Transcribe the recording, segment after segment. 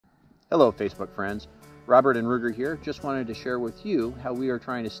Hello Facebook friends, Robert and Ruger here. Just wanted to share with you how we are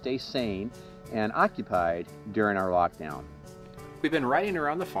trying to stay sane and occupied during our lockdown. We've been riding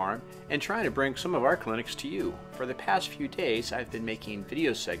around the farm and trying to bring some of our clinics to you. For the past few days, I've been making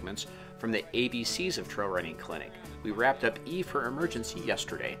video segments from the ABCs of Trail Riding Clinic. We wrapped up E for Emergency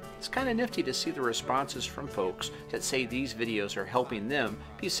yesterday. It's kind of nifty to see the responses from folks that say these videos are helping them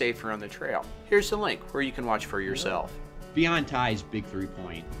be safer on the trail. Here's the link where you can watch for yourself. Beyond Ty's big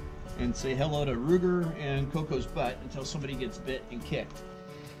 3-point. And say hello to Ruger and Coco's butt until somebody gets bit and kicked.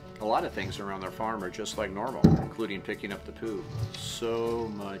 A lot of things around their farm are just like normal, including picking up the poo.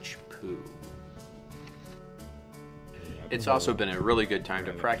 So much poo. It's also been a really good time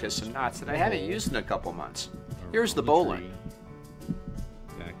to practice some knots that I haven't used in a couple months. Here's the bowline.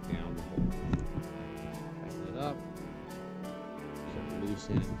 Back down the hole. Tighten it up.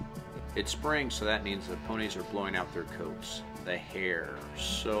 Loosen. It's spring, so that means the ponies are blowing out their coats. The hair,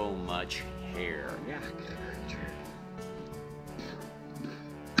 so much hair. Yeah.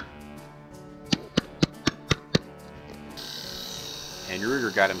 And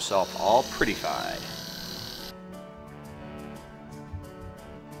Ruger got himself all prettified.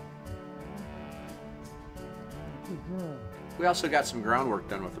 We also got some groundwork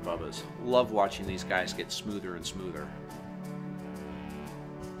done with the Bubbas. Love watching these guys get smoother and smoother.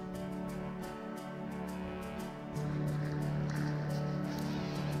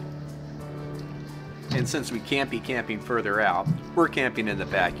 And since we can't be camping further out, we're camping in the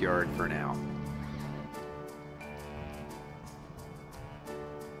backyard for now.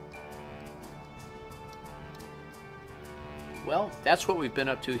 Well, that's what we've been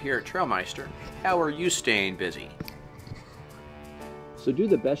up to here at TrailMeister. How are you staying busy? So do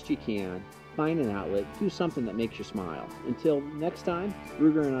the best you can, find an outlet, do something that makes you smile. Until next time,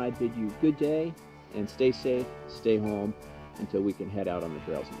 Ruger and I bid you good day and stay safe, stay home until we can head out on the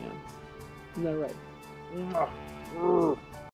trails again. Isn't that right?